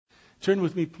Turn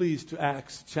with me, please, to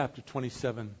Acts chapter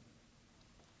 27.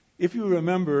 If you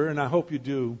remember, and I hope you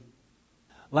do,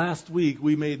 last week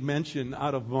we made mention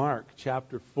out of Mark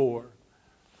chapter 4.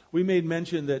 We made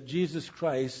mention that Jesus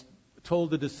Christ told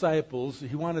the disciples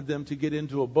he wanted them to get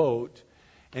into a boat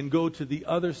and go to the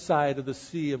other side of the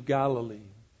Sea of Galilee.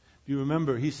 If you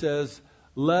remember, he says,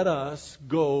 "Let us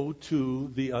go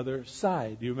to the other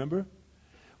side." Do you remember?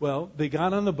 Well, they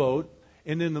got on the boat,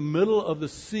 and in the middle of the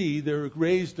sea, there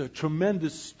raised a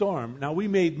tremendous storm. Now, we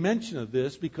made mention of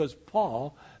this because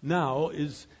Paul now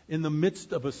is in the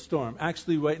midst of a storm.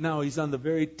 Actually, right now, he's on the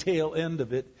very tail end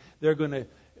of it. They're going to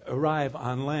arrive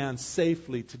on land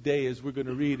safely today, as we're going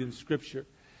to read in Scripture.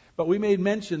 But we made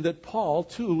mention that Paul,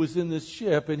 too, was in this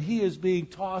ship, and he is being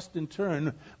tossed and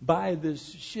turned by this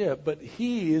ship. But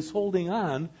he is holding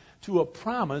on to a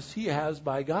promise he has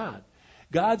by God.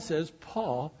 God says,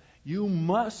 "Paul, you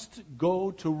must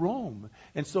go to Rome."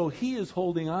 And so he is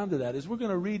holding on to that. As we're going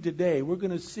to read today, we're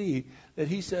going to see that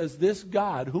he says, "This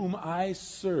God whom I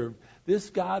serve,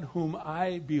 this God whom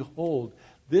I behold,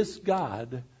 this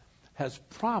God has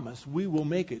promised we will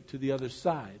make it to the other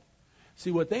side." See,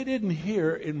 what they didn't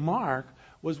hear in Mark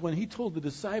was when he told the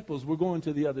disciples we're going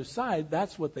to the other side,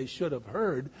 that's what they should have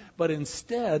heard. But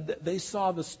instead, they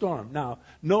saw the storm. Now,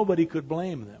 nobody could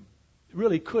blame them.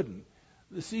 Really couldn't.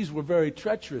 The seas were very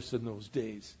treacherous in those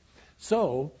days.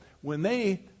 So, when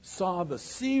they saw the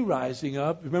sea rising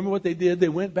up, remember what they did? They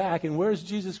went back, and where's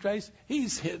Jesus Christ?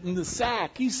 He's hitting the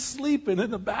sack. He's sleeping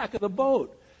in the back of the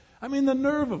boat. I mean, the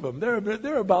nerve of them.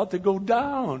 They're about to go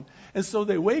down. And so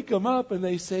they wake him up, and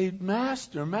they say,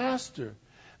 "Master, Master,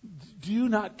 do you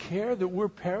not care that we're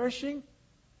perishing?"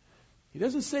 He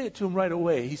doesn't say it to him right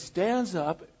away. He stands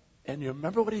up, and you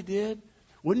remember what he did?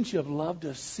 Wouldn't you have loved to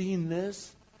have seen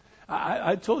this?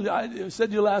 I told you, I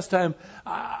said to you last time,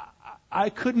 I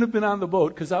couldn't have been on the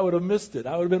boat because I would have missed it.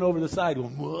 I would have been over the side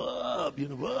going, "Whoa,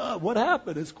 whoa, what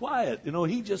happened? It's quiet."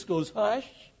 He just goes, "Hush,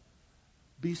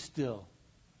 be still."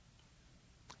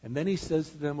 And then he says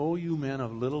to them, "Oh, you men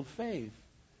of little faith."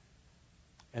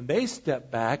 And they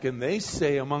step back and they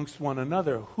say amongst one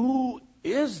another, "Who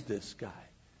is this guy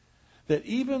that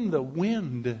even the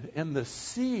wind and the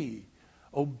sea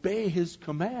obey his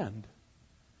command?"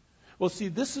 Well, see,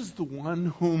 this is the one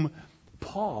whom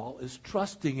Paul is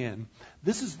trusting in.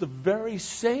 This is the very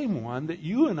same one that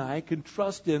you and I can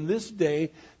trust in this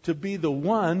day to be the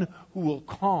one who will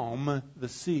calm the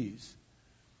seas.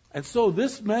 And so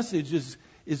this message is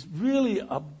really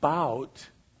about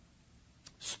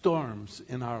storms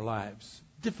in our lives,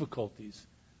 difficulties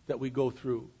that we go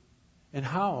through, and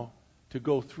how to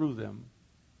go through them.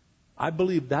 I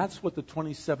believe that's what the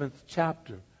 27th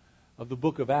chapter of the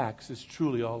book of Acts is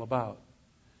truly all about.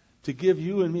 To give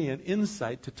you and me an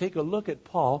insight, to take a look at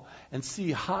Paul and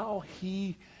see how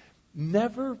he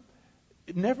never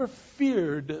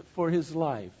feared for his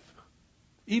life.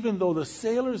 Even though the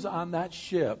sailors on that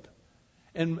ship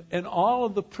and all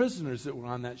of the prisoners that were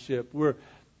on that ship were,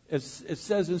 as it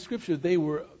says in Scripture, they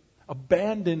were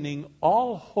abandoning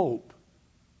all hope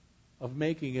of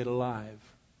making it alive.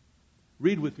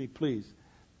 Read with me, please.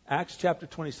 Acts chapter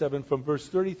 27 from verse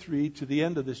 33 to the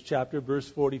end of this chapter, verse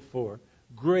 44.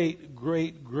 Great,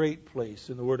 great, great place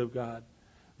in the Word of God.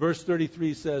 Verse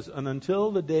 33 says, "And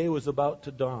until the day was about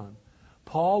to dawn,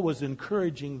 Paul was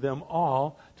encouraging them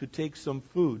all to take some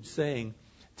food, saying,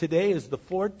 'Today is the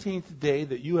 14th day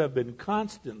that you have been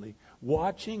constantly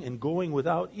watching and going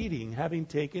without eating, having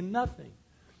taken nothing.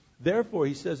 Therefore,'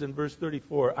 he says in verse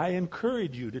 34, 'I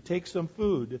encourage you to take some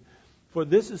food, for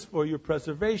this is for your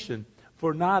preservation.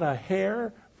 For not a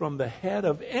hair from the head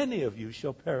of any of you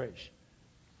shall perish.'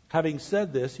 Having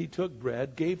said this, he took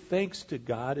bread, gave thanks to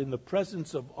God in the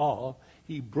presence of all.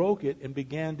 He broke it and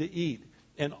began to eat.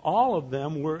 And all of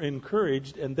them were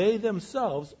encouraged, and they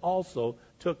themselves also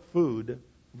took food."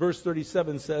 Verse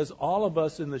 37 says, "All of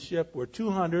us in the ship were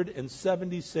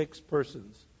 276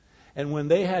 persons. And when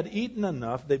they had eaten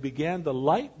enough, they began to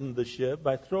lighten the ship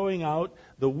by throwing out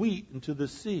the wheat into the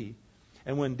sea.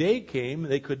 And when day came,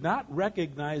 they could not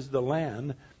recognize the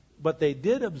land, but they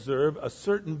did observe a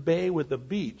certain bay with a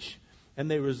beach, and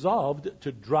they resolved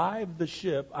to drive the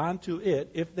ship onto it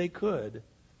if they could.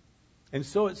 And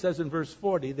so it says in verse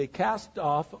 40, they cast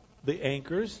off the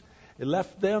anchors, and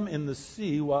left them in the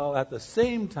sea, while at the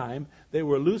same time they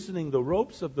were loosening the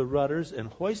ropes of the rudders and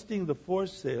hoisting the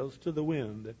foresails to the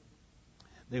wind.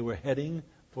 They were heading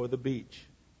for the beach.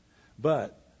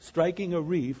 But striking a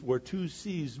reef where two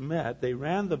seas met, they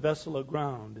ran the vessel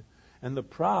aground, and the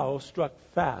prow struck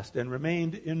fast and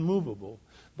remained immovable.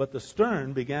 But the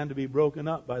stern began to be broken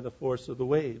up by the force of the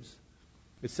waves.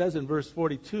 It says in verse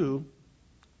 42,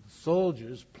 the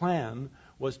soldiers' plan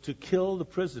was to kill the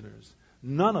prisoners.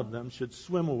 None of them should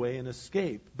swim away and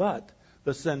escape. But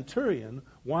the centurion,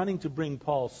 wanting to bring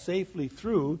Paul safely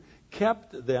through,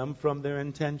 kept them from their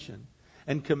intention,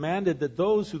 and commanded that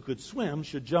those who could swim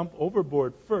should jump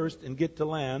overboard first and get to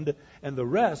land, and the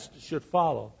rest should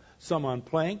follow, some on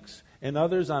planks and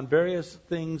others on various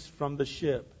things from the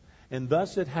ship. And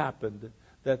thus it happened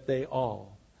that they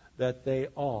all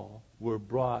were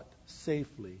brought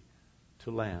safely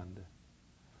to land.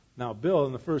 Now, Bill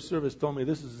in the first service told me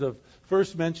this is the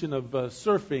first mention of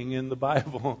surfing in the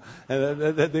Bible. And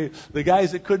that the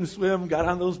guys that couldn't swim got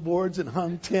on those boards and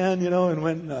hung 10, and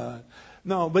went.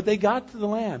 No, but they got to the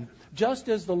land. Just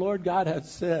as the Lord God had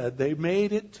said, they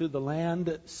made it to the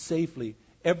land safely.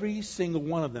 Every single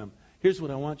one of them. Here's what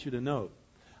I want you to note.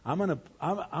 I'm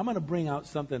gonna bring out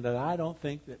something that I don't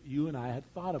think that you and I had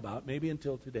thought about, maybe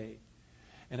until today.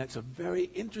 And it's a very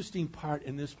interesting part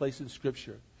in this place in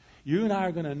Scripture. You and I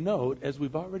are going to note, as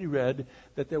we've already read,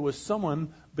 that there was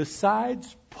someone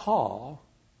besides Paul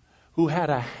who had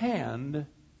a hand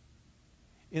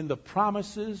in the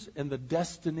promises and the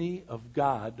destiny of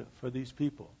God for these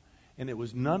people. And it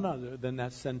was none other than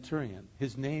that centurion.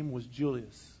 His name was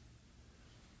Julius.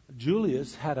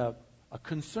 Julius had a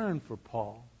concern for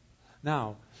Paul.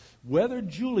 Now, whether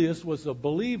Julius was a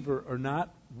believer or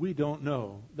not, we don't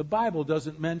know. The Bible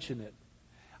doesn't mention it.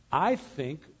 I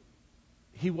think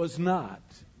he was not,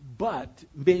 but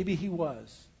maybe he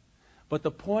was. But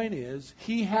the point is,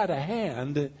 he had a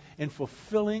hand in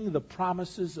fulfilling the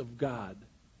promises of God.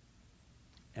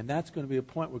 And that's going to be a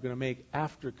point we're going to make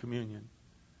after communion.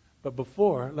 But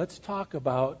before, let's talk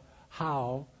about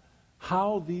how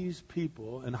these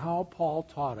people and how Paul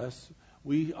taught us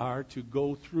we are to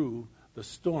go through the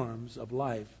storms of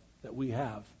life that we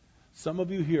have. Some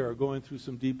of you here are going through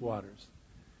some deep waters.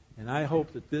 And I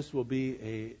hope that this will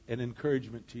be an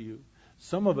encouragement to you.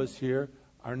 Some of us here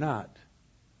are not.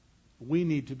 We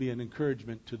need to be an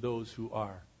encouragement to those who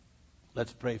are.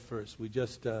 Let's pray first. We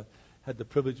just had the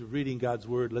privilege of reading God's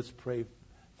Word. Let's pray,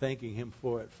 thanking Him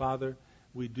for it. Father,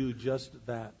 we do just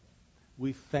that.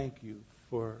 We thank you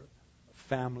for a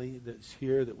family that's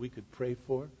here that we could pray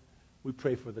for. We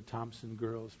pray for the Thompson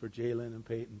girls, for Jalen and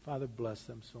Peyton. Father, bless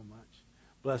them so much.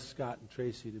 Bless Scott and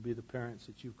Tracy to be the parents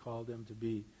that you've called them to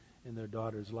be in their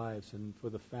daughters' lives, and for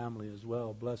the family as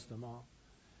well. Bless them all.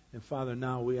 And Father,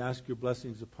 now we ask your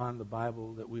blessings upon the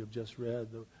Bible that we have just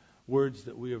read, the words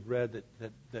that we have read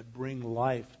that bring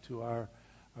life to our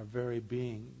very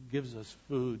being, gives us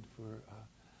food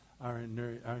for our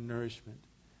nourishment.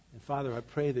 And Father, I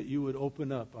pray that you would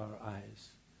open up our eyes,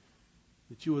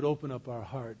 that you would open up our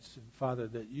hearts, and Father,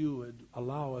 that you would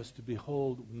allow us to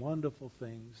behold wonderful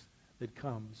things that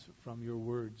comes from your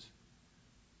words.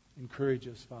 Encourage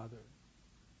us, Father.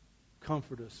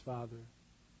 Comfort us, Father.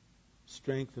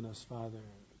 Strengthen us, Father.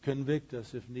 Convict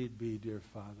us if need be, dear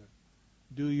Father.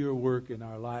 Do your work in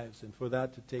our lives. And for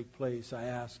that to take place, I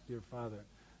ask, dear Father,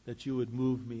 that you would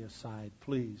move me aside.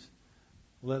 Please,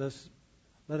 let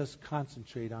us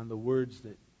concentrate on the words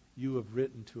that you have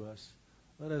written to us.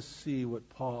 Let us see what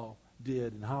Paul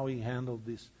did and how he handled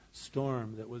this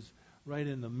storm that was right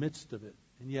in the midst of it.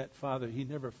 And yet, Father, he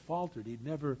never faltered. He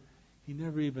never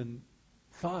even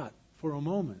thought for a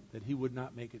moment that he would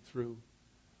not make it through.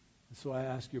 And so I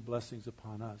ask your blessings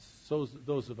upon us. So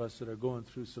those of us that are going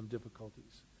through some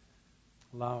difficulties,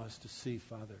 allow us to see,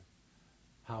 Father,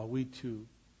 how we too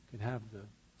can have the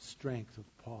strength of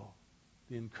Paul,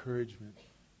 the encouragement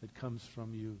that comes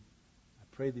from you. I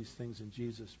pray these things in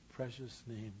Jesus' precious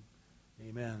name.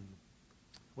 Amen.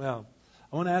 Well,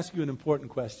 I want to ask you an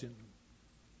important question.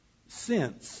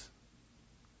 Since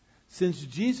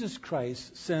Jesus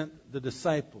Christ sent the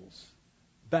disciples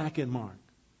back in Mark,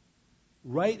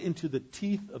 right into the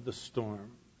teeth of the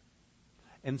storm,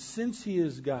 and since He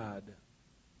is God,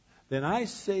 then I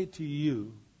say to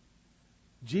you,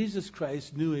 Jesus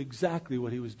Christ knew exactly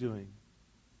what He was doing.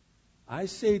 I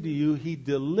say to you, He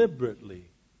deliberately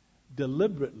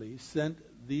sent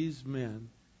these men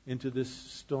into this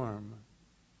storm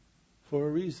for a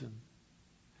reason.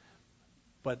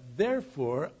 But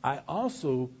therefore, I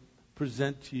also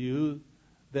present to you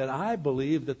that I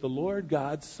believe that the Lord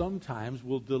God sometimes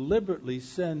will deliberately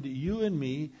send you and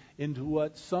me into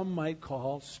what some might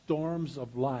call storms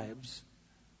of lives.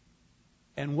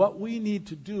 And what we need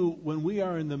to do when we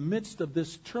are in the midst of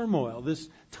this turmoil, this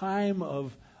time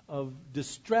of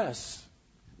distress,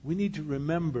 we need to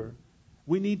remember,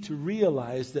 we need to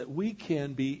realize that we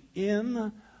can be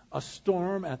in a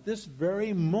storm at this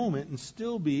very moment and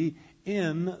still be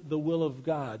in the will of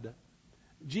God.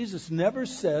 Jesus never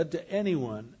said to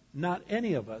anyone, not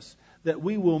any of us, that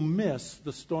we will miss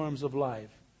the storms of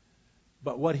life.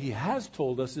 But what he has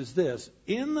told us is this: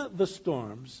 in the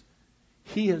storms,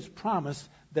 he has promised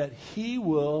that he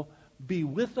will be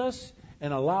with us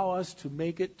and allow us to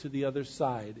make it to the other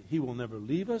side. He will never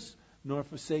leave us nor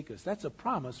forsake us. That's a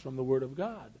promise from the Word of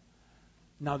God.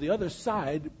 Now, the other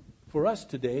side for us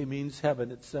today means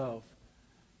heaven itself.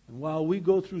 And while we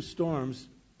go through storms,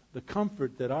 the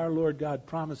comfort that our Lord God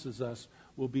promises us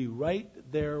will be right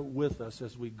there with us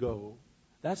as we go.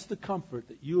 That's the comfort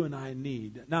that you and I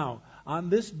need. Now, on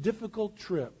this difficult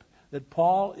trip that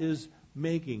Paul is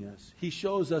making us, he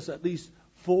shows us at least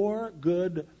 4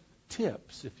 good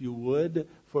tips, if you would,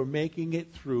 for making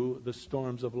it through the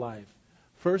storms of life.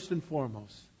 First and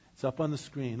foremost, it's up on the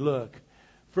screen. Look,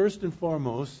 first and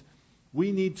foremost,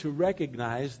 we need to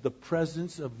recognize the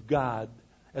presence of God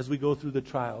as we go through the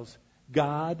trials.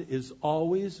 God is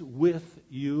always with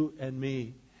you and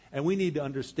me. And we need to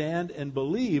understand and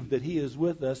believe that He is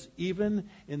with us even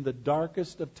in the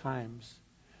darkest of times.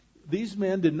 These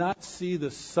men did not see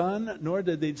the sun, nor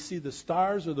did they see the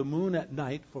stars or the moon at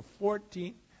night for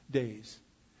 14 days,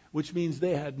 which means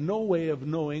they had no way of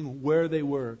knowing where they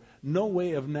were, no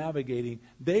way of navigating.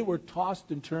 They were tossed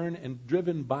and turned and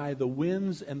driven by the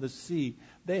winds and the sea.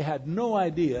 They had no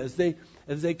idea. As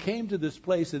they came to this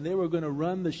place and they were going to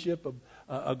run the ship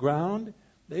aground,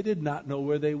 they did not know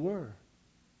where they were.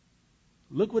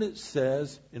 Look what it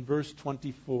says in verse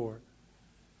 24.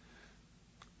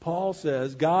 Paul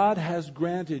says, God has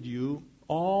granted you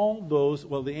all those,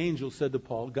 well, the angel said to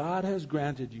Paul, God has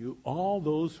granted you all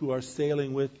those who are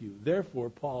sailing with you. Therefore,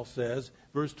 Paul says,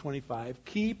 verse 25,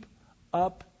 keep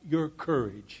up your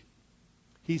courage.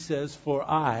 He says, for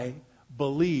I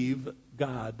believe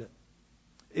God.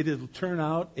 It will turn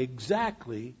out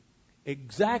exactly,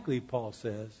 Paul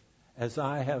says, as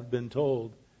I have been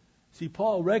told. See,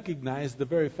 Paul recognized the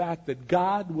very fact that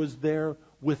God was there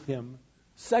with him.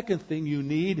 Second thing you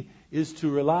need is to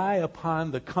rely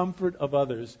upon the comfort of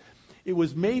others. It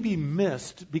was maybe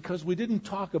missed because we didn't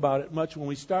talk about it much when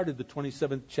we started the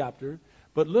 27th chapter.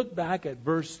 But look back at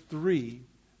verse 3,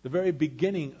 the very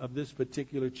beginning of this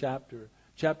particular chapter.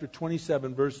 Chapter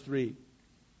 27, verse 3.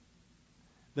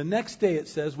 The next day it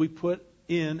says we put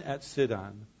in at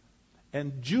Sidon.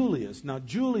 And Julius, now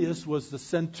Julius was the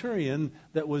centurion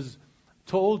that was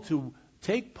told to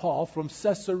take Paul from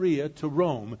Caesarea to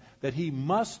Rome, that he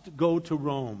must go to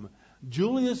Rome.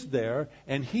 Julius there,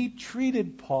 and he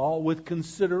treated Paul with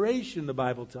consideration, the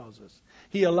Bible tells us.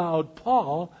 He allowed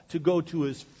Paul to go to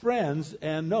his friends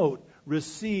and note,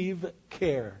 receive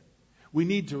care. We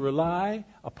need to rely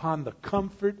upon the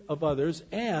comfort of others,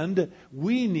 and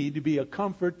we need to be a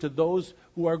comfort to those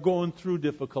who are going through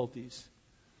difficulties.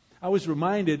 I was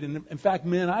reminded, and in fact,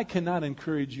 men, I cannot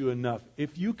encourage you enough.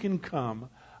 If you can come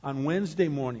on Wednesday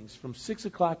mornings from 6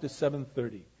 o'clock to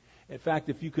 7:30. In fact,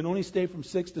 if you can only stay from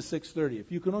 6 to 6:30,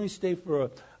 if you can only stay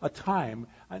for a time,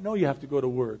 I know you have to go to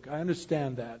work. I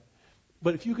understand that.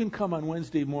 But if you can come on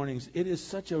Wednesday mornings, it is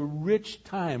such a rich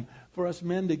time for us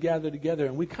men to gather together,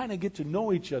 and we kind of get to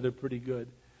know each other pretty good.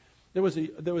 There was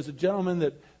a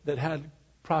gentleman that had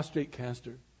prostate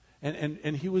cancer,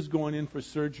 and he was going in for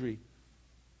surgery.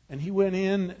 And he went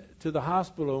in to the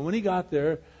hospital, and when he got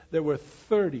there, there were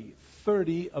 30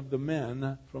 of the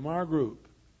men from our group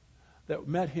that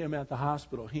met him at the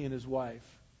hospital, he and his wife.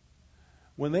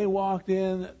 When they walked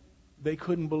in, they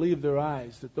couldn't believe their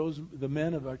eyes that the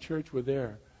men of our church were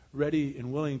there, ready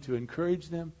and willing to encourage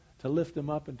them, to lift them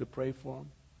up, and to pray for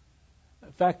them.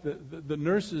 In fact, the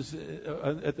nurses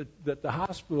at the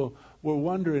hospital were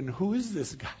wondering, who is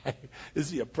this guy? Is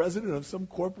he a president of some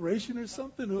corporation or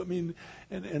something? I mean,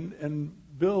 and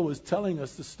Bill was telling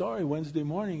us the story Wednesday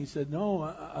morning. He said,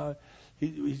 no,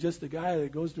 he's just a guy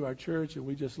that goes to our church, and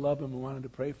we just love him and wanted to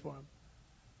pray for him.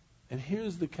 And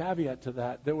here's the caveat to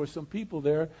that. There were some people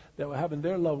there that were having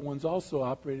their loved ones also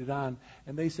operated on,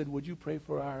 and they said, would you pray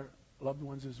for our loved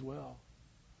ones as well?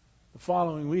 The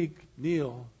following week,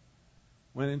 Neil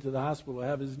went into the hospital to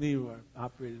have his knee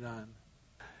operated on.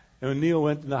 And when Neil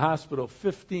went to the hospital,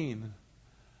 15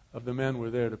 of the men were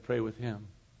there to pray with him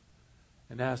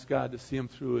and ask God to see him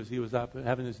through as he was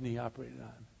having his knee operated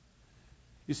on.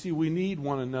 You see, we need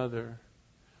one another.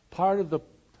 Part of the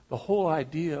whole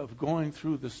idea of going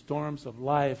through the storms of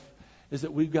life is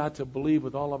that we've got to believe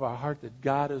with all of our heart that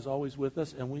God is always with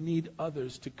us, and we need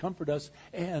others to comfort us,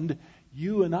 and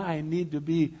you and I need to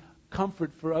be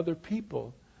comfort for other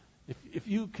people. If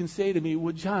you can say to me,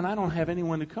 well, John, I don't have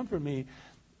anyone to comfort me,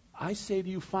 I say to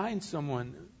you, find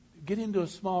someone. Get into a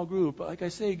small group. Like I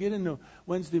say, get into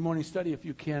Wednesday morning study if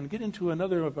you can. Get into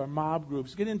another of our mob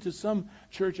groups. Get into some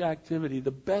church activity.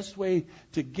 The best way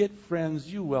to get friends,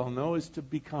 you well know, is to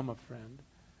become a friend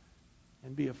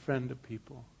and be a friend of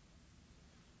people.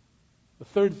 The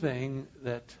third thing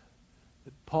that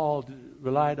Paul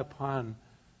relied upon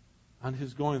on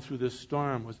his going through this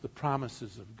storm was the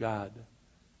promises of God.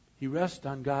 He rests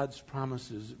on God's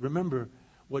promises. Remember,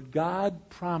 what God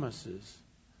promises,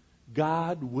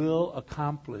 God will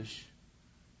accomplish.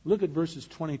 Look at verses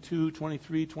 22,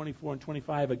 23, 24, and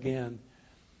 25 again.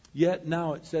 Yet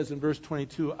now it says in verse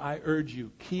 22, I urge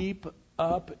you, keep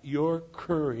up your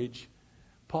courage.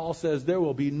 Paul says there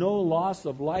will be no loss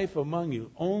of life among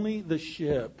you, only the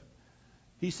ship.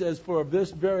 He says, for of this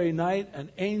very night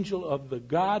an angel of the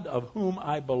God of whom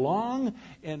I belong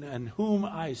and whom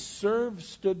I serve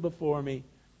stood before me.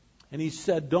 And he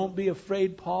said, don't be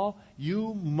afraid, Paul.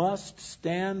 You must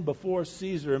stand before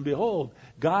Caesar. And behold,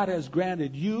 God has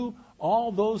granted you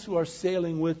all those who are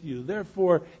sailing with you.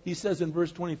 Therefore, he says in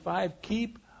verse 25,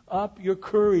 keep up your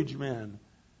courage, men.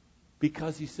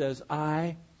 Because he says,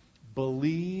 I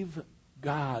believe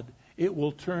God. It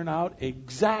will turn out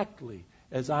exactly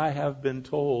as I have been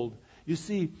told. You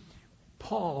see,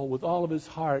 Paul, with all of his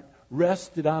heart,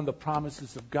 rested on the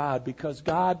promises of God because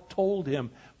God told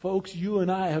him. Folks, you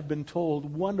and I have been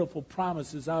told wonderful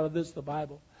promises out of this, the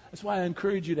Bible. That's why I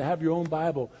encourage you to have your own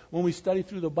Bible. When we study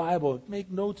through the Bible,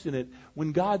 make notes in it.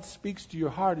 When God speaks to your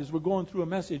heart as we're going through a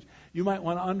message, you might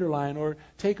want to underline or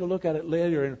take a look at it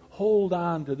later and hold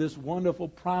on to this wonderful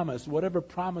promise, whatever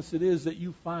promise it is that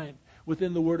you find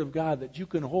within the Word of God that you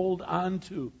can hold on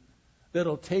to,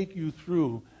 that'll take you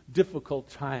through difficult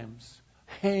times.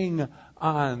 Hang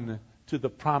on to the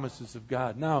promises of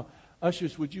God. Now,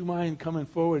 ushers, would you mind coming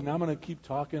forward? And I'm going to keep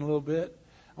talking a little bit.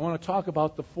 I want to talk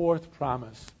about the fourth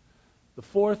promise. The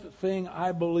fourth thing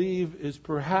I believe is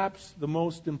perhaps the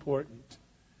most important,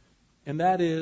 and that is